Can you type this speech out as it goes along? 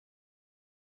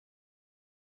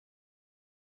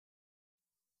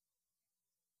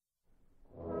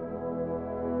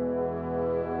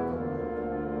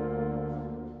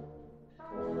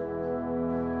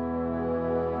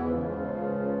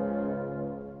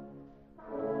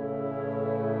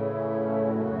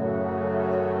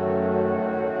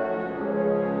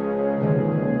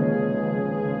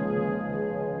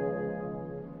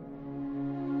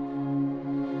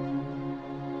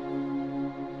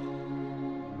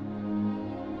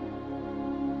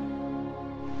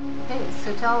Okay,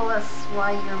 so tell us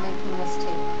why you're making this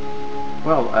tape.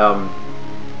 Well,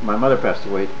 my mother passed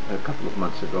away a couple of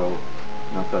months ago,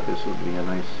 and I thought this would be a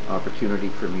nice opportunity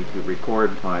for me to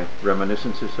record my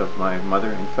reminiscences of my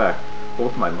mother, in fact,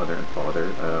 both my mother and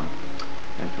father,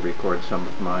 and to record some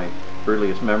of my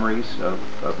earliest memories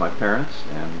of my parents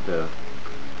and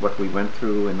what we went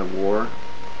through in the war,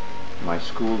 my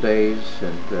school days,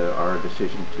 and our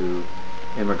decision to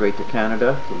immigrate to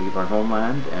Canada, to leave our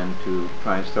homeland, and to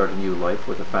try and start a new life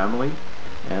with a family,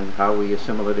 and how we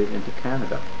assimilated into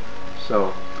Canada.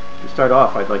 So, to start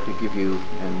off, I'd like to give you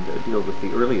and deal with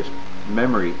the earliest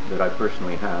memory that I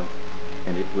personally have,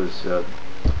 and it was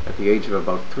at the age of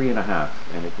about 3.5,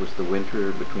 and it was the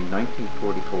winter between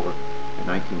 1944 and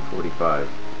 1945.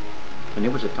 And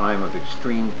it was a time of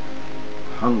extreme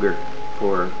hunger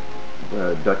for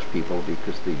the Dutch people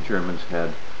because the Germans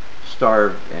had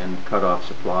starved and cut off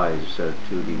supplies to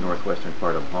the northwestern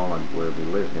part of Holland where we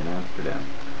lived in Amsterdam.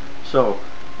 So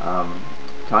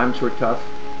times were tough.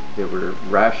 There were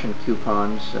ration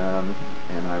coupons,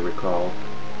 and I recall,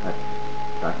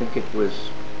 I think it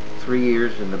was 3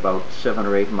 years and about 7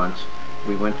 or 8 months,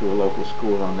 we went to a local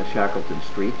school on the Shackleton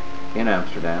Street in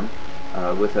Amsterdam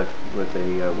with a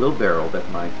wheelbarrow that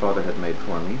my father had made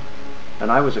for me. And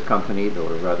I was accompanied,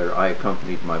 or rather I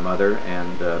accompanied my mother,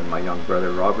 and my young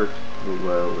brother Robert, who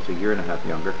was a year and a half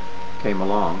younger, came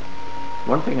along.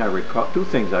 Two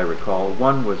things I recall.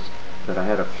 One was that I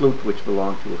had a flute which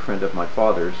belonged to a friend of my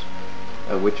father's,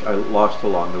 which I lost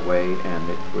along the way, and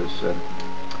it was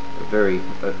very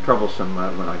troublesome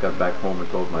when I got back home and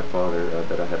told my father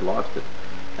that I had lost it.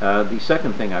 The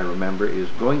second thing I remember is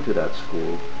going to that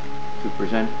school to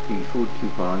present the food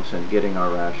coupons and getting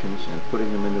our rations and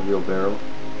putting them in the wheelbarrow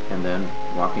and then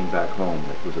walking back home.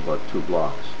 It was about 2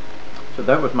 blocks. So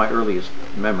that was my earliest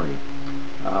memory.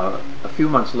 A few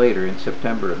months later, in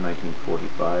September of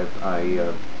 1945,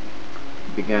 I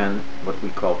began what we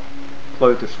call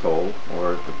kleuterschool,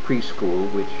 or the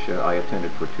preschool, which I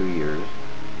attended for 2 years,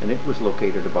 and it was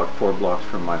located about 4 blocks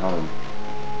from my home.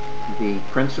 The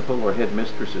principal or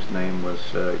headmistress's name was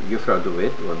Juffrouw de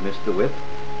Wit, or Miss de Wit,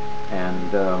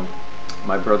 and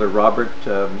my brother Robert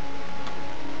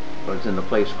was in the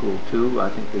play school too, I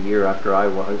think the year after I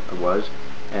was,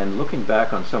 and looking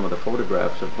back on some of the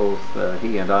photographs of both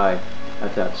he and I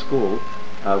at that school,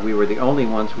 we were the only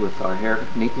ones with our hair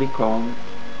neatly combed,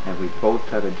 and we both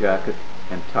had a jacket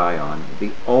and tie on,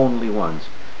 the only ones.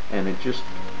 And it just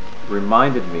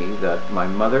reminded me that my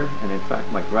mother, and in fact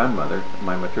my grandmother,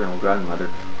 my maternal grandmother,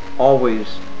 always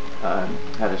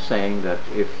had a saying that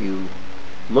if you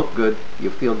look good, you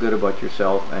feel good about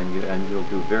yourself, and you'll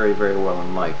do very, very well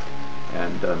in life.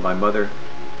 And my mother,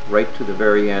 right to the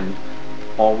very end,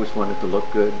 always wanted to look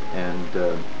good, and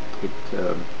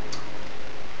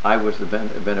I was the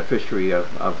beneficiary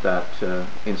of that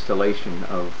installation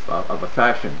of a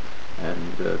fashion.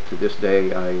 And to this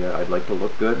day, I'd like to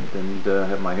look good and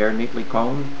have my hair neatly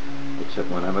combed, except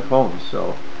when I'm at home.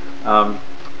 So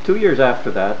 2 years after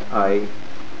that, I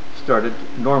started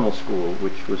normal school,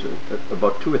 which was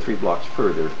about 2 or 3 blocks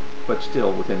further, but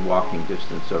still within walking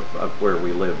distance of where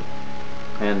we lived.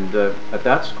 And at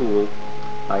that school,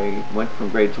 I went from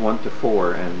grades 1 to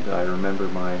 4, and I remember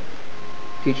my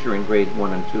teacher in grade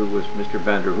 1 and 2 was Mr.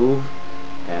 van der Hoeve,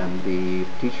 and the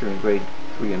teacher in grade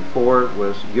 3 and 4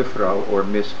 was Juffrouw, or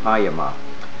Miss Hayema.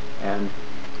 And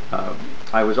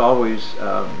I was always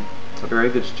a very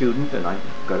good student, and I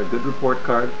got a good report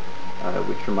card,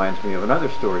 which reminds me of another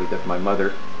story that my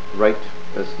mother, right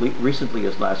as recently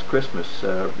as last Christmas,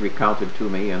 recounted to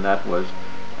me, and that was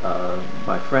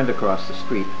my friend across the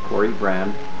street, Corey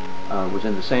Brand, was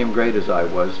in the same grade as I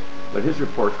was, but his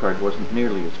report card wasn't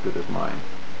nearly as good as mine.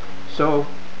 So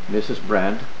Mrs.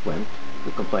 Brand went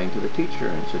to complain to the teacher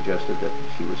and suggested that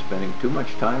she was spending too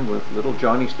much time with little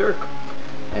Johnny Sterk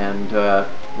and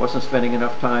wasn't spending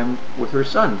enough time with her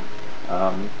son.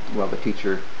 Well, the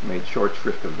teacher made short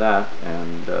shrift of that,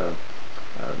 and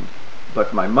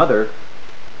but my mother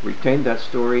retained that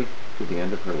story to the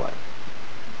end of her life.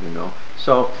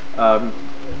 So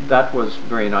that was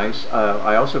very nice.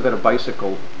 I also got a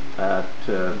bicycle at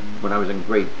when I was in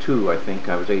grade 2. I think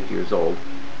I was 8 years old,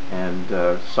 and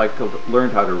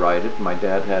learned how to ride it. My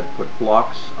dad had put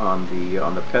blocks on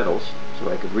the pedals so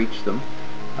I could reach them,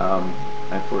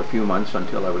 and for a few months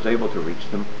until I was able to reach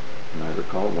them. And I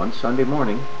recall one Sunday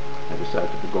morning I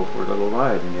decided to go for a little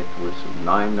ride, and it was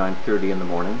 9:30 in the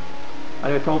morning.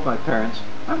 And I told my parents,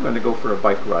 I'm going to go for a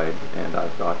bike ride. And I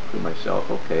thought to myself,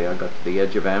 okay, I got to the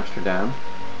edge of Amsterdam.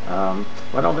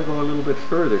 Why don't I go a little bit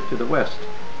further to the west,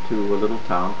 to a little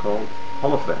town called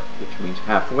Holleve, which means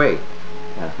halfway.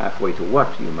 Halfway to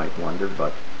what, you might wonder,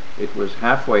 but it was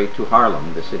halfway to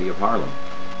Haarlem, the city of Haarlem.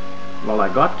 Well,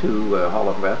 I got to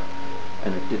Hollandweg,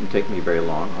 and it didn't take me very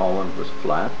long. Holland was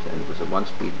flat, and it was a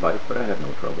one-speed bike, but I had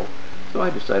no trouble. So I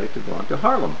decided to go on to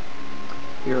Haarlem.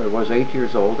 Here I was 8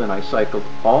 years old, and I cycled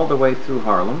all the way through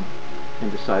Haarlem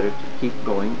and decided to keep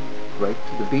going right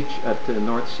to the beach at the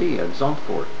North Sea at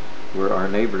Zandvoort, where our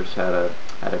neighbors had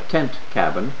a tent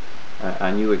cabin.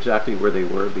 I knew exactly where they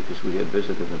were because we had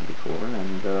visited them before,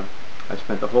 and I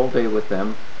spent the whole day with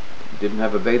them. Didn't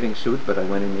have a bathing suit, but I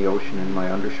went in the ocean in my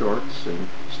undershorts and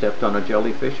stepped on a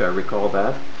jellyfish, I recall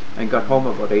that, and got home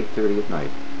about 8:30 at night.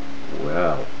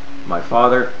 Well, my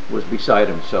father was beside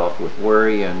himself with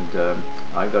worry, and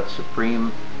I got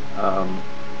supreme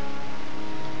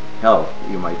hell,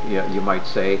 you might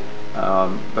say,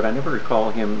 but I never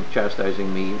recall him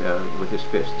chastising me with his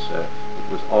fists.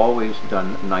 It was always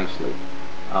done nicely.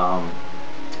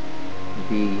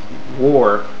 The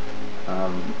war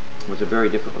was a very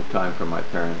difficult time for my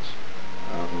parents.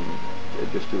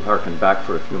 Just to harken back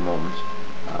for a few moments,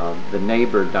 the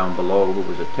neighbor down below, who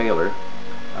was a tailor,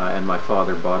 and my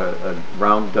father bought a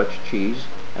round Dutch cheese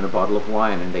and a bottle of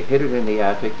wine, and they hid it in the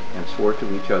attic and swore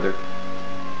to each other,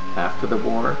 after the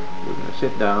war, we're going to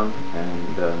sit down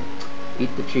and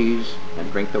eat the cheese and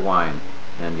drink the wine.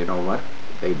 And you know what?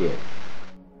 They did.